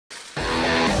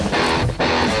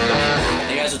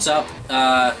what's up?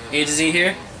 A to Z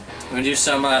here. We're going to do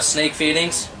some snake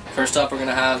feedings. First up, we're going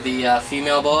to have the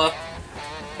female boa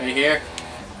right here.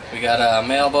 We got a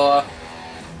male boa,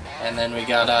 and then we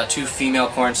got 2 female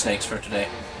corn snakes for today.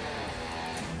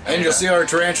 And you'll see our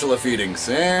tarantula feedings,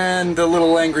 and the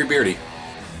little angry beardy.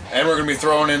 And we're going to be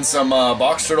throwing in some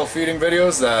box turtle feeding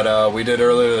videos that we did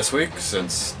earlier this week,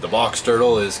 since the box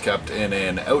turtle is kept in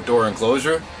an outdoor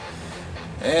enclosure.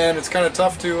 And it's kind of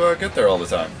tough to get there all the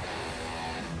time.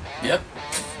 Yep.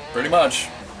 Pretty much.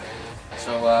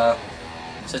 So,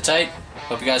 sit tight.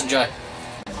 Hope you guys enjoy.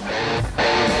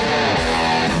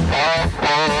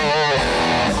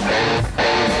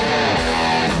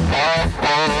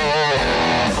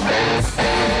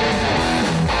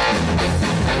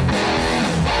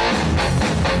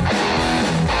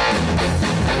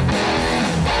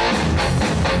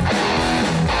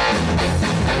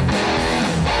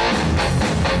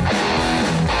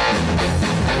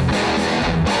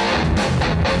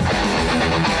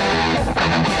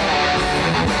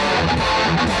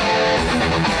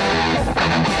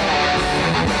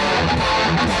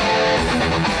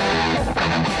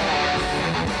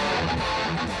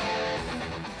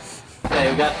 Okay,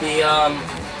 we got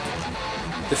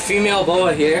the female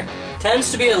boa here.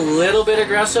 Tends to be a little bit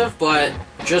aggressive, but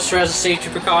just for as a safety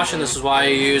precaution, this is why I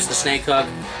use the snake hook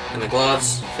and the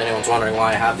gloves, if anyone's wondering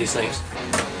why I have these things.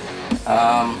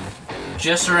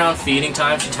 Just around feeding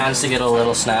time, she tends to get a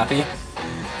little snappy.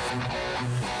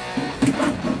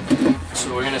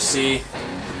 So we're gonna see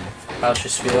how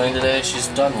she's feeling today. She's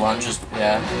done lunges,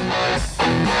 yeah.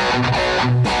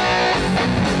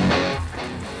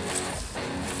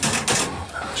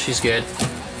 She's good.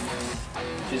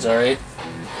 She's alright.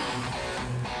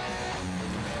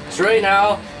 So right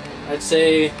now, I'd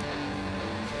say,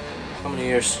 how many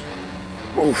years?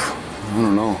 Oof, I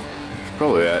don't know. She's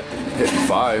probably at hitting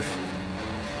 5.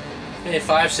 Okay,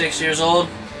 5, 6 years old.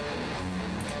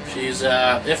 She's,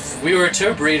 if we were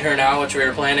to breed her now, which we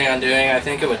were planning on doing, I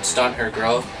think it would stunt her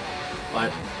growth.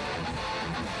 But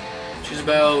she's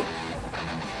about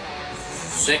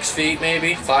 6 feet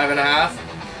maybe, 5.5.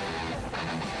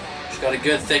 She's got a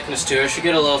good thickness to her. She'll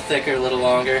get a little thicker, a little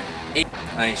longer. I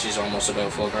think she's almost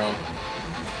about full grown.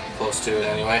 Close to it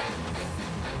anyway.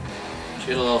 She'll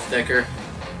get a little thicker.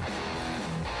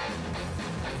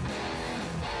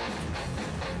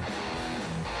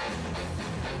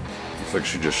 Looks like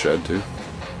she just shed too.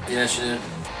 Yeah, she did.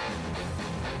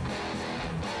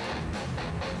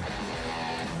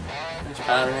 Nice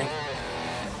patterning.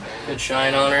 Good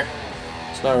shine on her.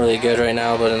 It's not really good right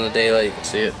now, but in the daylight you can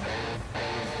see it.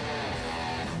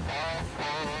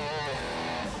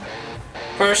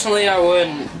 Personally, I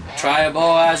wouldn't try a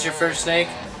boa as your first snake.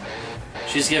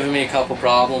 She's given me a couple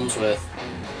problems with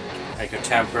like her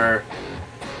temper.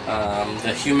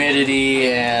 The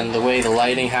humidity and the way the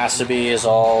lighting has to be is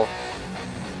all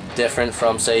different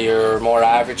from, say, your more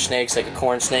average snakes, like a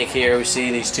corn snake here. We see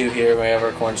these 2 here, we have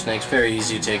our corn snakes, very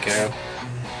easy to take care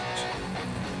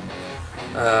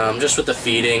of. Just with the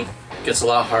feeding, it gets a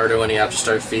lot harder when you have to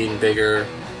start feeding bigger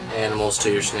animals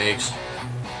to your snakes.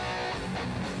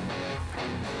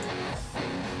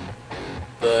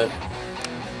 But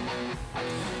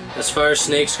as far as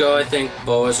snakes go, I think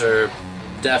boas are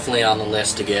definitely on the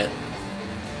list to get.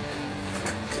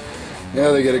 Yeah,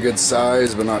 they get a good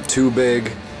size, but not too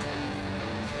big.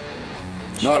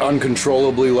 Not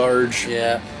uncontrollably large.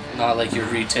 Yeah, not like your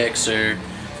retics or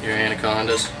your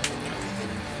anacondas.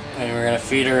 And we're gonna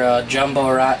feed her a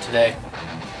jumbo rat today.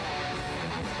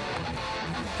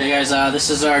 Hey guys, this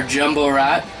is our jumbo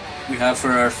rat we have for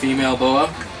our female boa.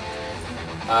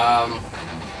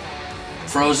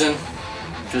 Frozen,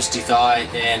 just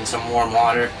de-thawed in some warm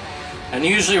water. And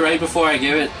usually right before I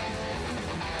give it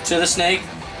to the snake,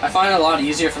 I find it a lot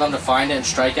easier for them to find it and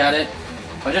strike at it.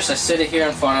 I sit it here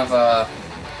in front of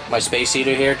my space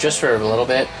heater here just for a little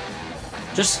bit.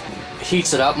 Just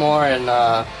heats it up more, and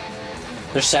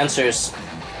their sensors,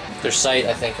 their sight,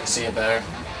 I think, can see it better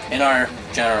in our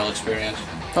general experience.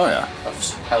 Oh yeah.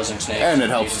 Of housing snakes. And it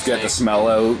helps us get the smell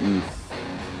out. And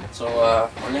so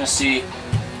we're gonna see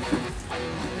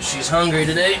if she's hungry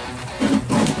today.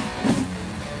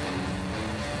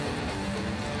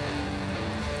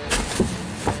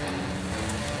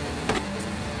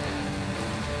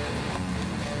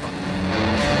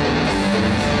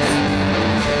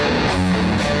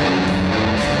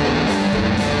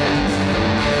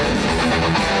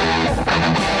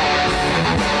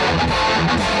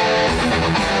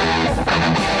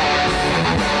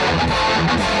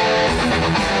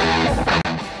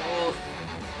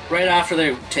 Right after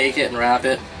they take it and wrap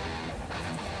it,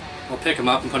 we'll pick them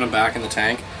up and put them back in the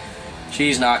tank.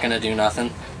 She's not going to do nothing.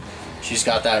 She's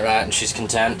got that rat and she's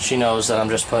content. She knows that I'm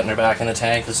just putting her back in the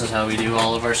tank. This is how we do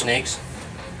all of our snakes.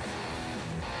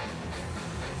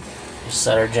 Just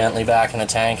set her gently back in the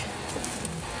tank.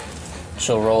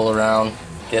 She'll roll around,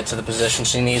 get to the position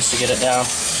she needs to get it down.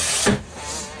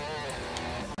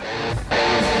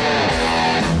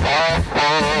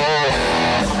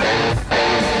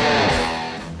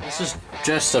 This is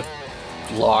just a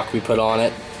lock we put on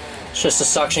it. It's just a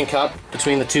suction cup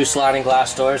between the two sliding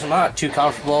glass doors. I'm not too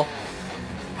comfortable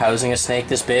housing a snake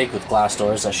this big with glass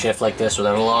doors that shift like this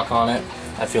without a lock on it.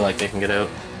 I feel like they can get out.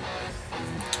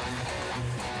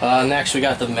 Next we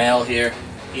got the male here.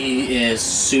 He is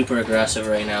super aggressive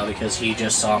right now because he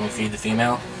just saw me feed the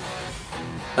female.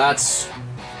 That's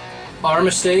our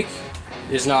mistake,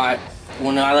 is not,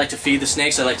 when I like to feed the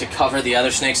snakes, I like to cover the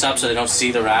other snakes up so they don't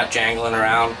see the rat jangling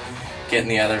around, getting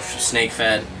the other snake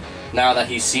fed. Now that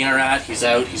he's seen a rat, he's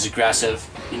out, he's aggressive,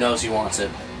 he knows he wants it.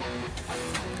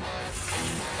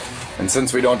 And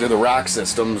since we don't do the rack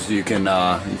systems, you can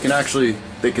actually,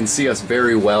 they can see us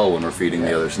very well when we're feeding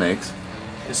the other snakes.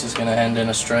 This is gonna end in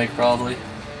a strike probably.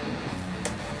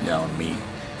 Yeah, on me.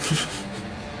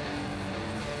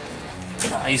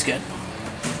 Nah, he's good.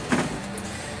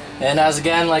 And as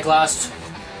again, like last,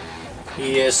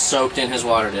 he is soaked in his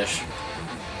water dish,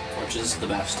 which is the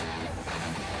best.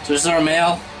 So this is our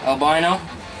male albino.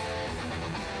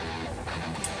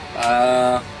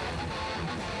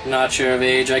 Not sure of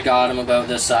age. I got him about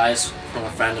this size from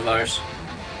a friend of ours.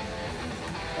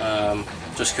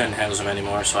 Just couldn't house him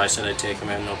anymore, so I said I'd take him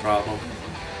in, no problem.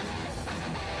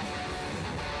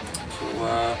 So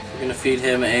we're gonna feed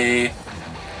him a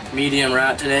medium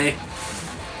rat today.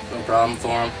 No problem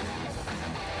for him.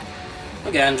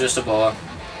 Again, just a boa.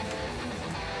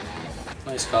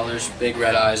 Nice colors, big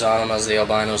red eyes on him as the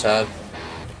albinos have.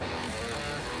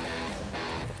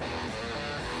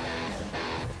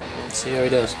 Let's see how he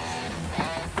does.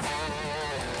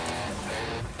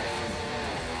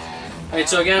 Alright,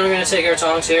 so again, we're going to take our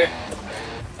tongs here.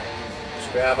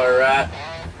 Just grab our rat.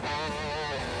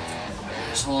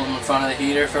 Just hold him in front of the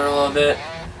heater for a little bit.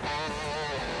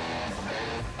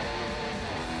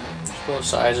 Just both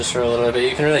sides just for a little bit.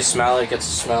 You can really smell it. Gets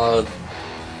the smell of.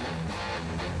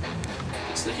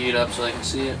 Gets the heat up so I can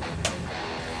see it.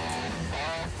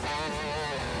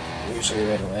 Usually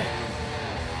right away.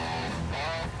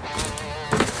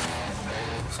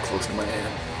 It's close to my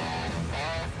hand.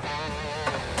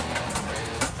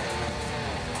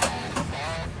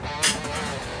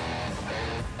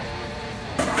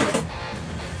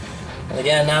 And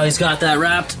again, now he's got that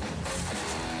wrapped.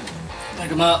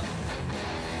 Pick him up.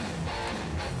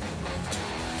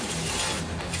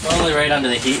 Only right under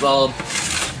the heat bulb,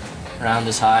 around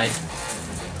his hide.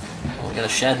 Oh, we got a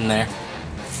shed in there.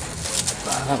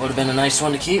 That would have been a nice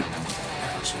one to keep.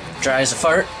 Dry as a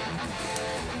fart.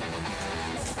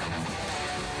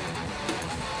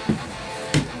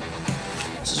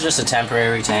 This is just a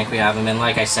temporary tank we have him in.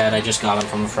 Like I said, I just got him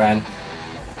from a friend.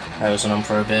 Housing him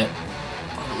for a bit.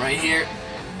 Put him right here.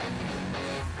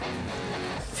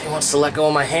 If he wants to let go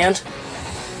of my hand.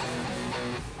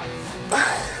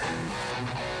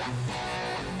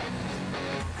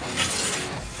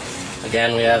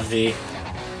 Again, we have the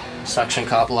suction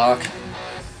cup lock.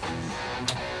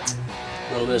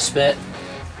 A little bit of spit.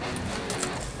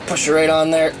 Push it right on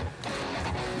there.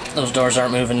 Those doors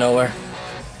aren't moving nowhere.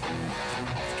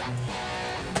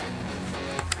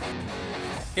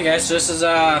 Hey guys, so this is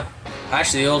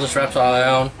actually the oldest reptile I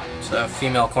own. It's a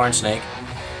female corn snake.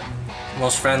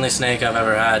 Most friendly snake I've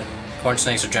ever had. Corn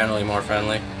snakes are generally more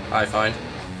friendly, I find.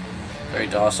 Very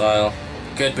docile.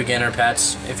 Good beginner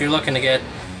pets. If you're looking to get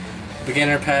a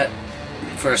beginner pet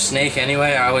for a snake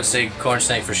anyway, I would say corn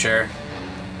snake for sure.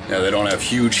 Yeah, they don't have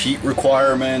huge heat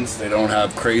requirements, they don't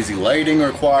have crazy lighting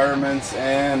requirements,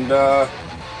 and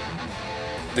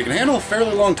they can handle a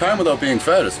fairly long time without being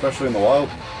fed, especially in the wild.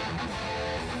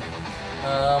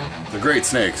 They're great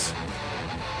snakes.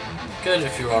 Good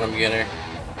if you're on a beginner.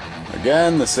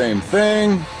 Again, the same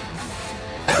thing.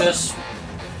 Just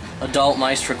adult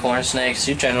mice for corn snakes.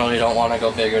 You generally don't want to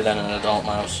go bigger than an adult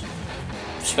mouse.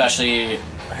 Especially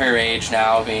her age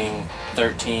now, being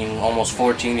 13, almost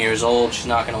 14 years old. She's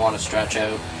not going to want to stretch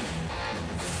out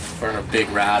for a big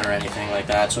rat or anything like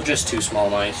that. So just 2 small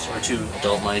mice, or 2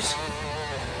 adult mice.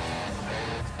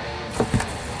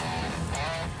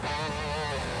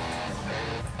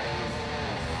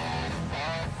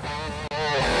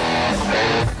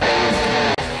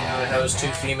 Those 2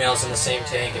 females in the same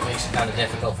tank, it makes it kind of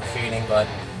difficult for feeding, but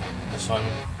this one,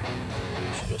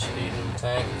 you should just feed in the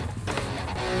tank.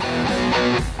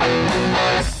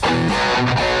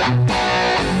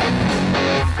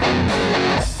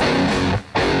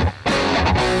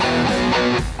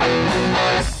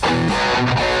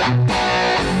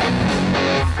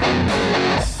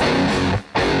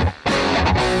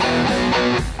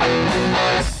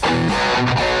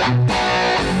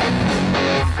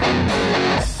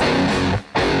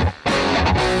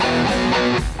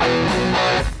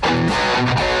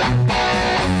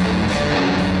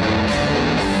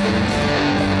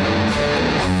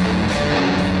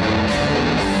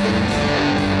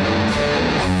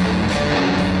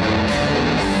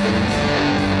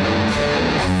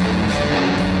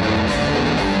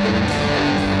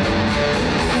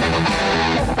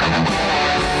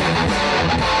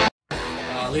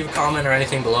 comment or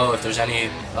anything below if there's any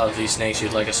of these snakes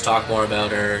you'd like us to talk more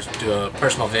about, or do a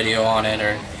personal video on it,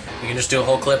 or we can just do a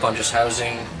whole clip on just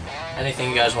housing, anything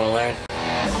you guys want to learn.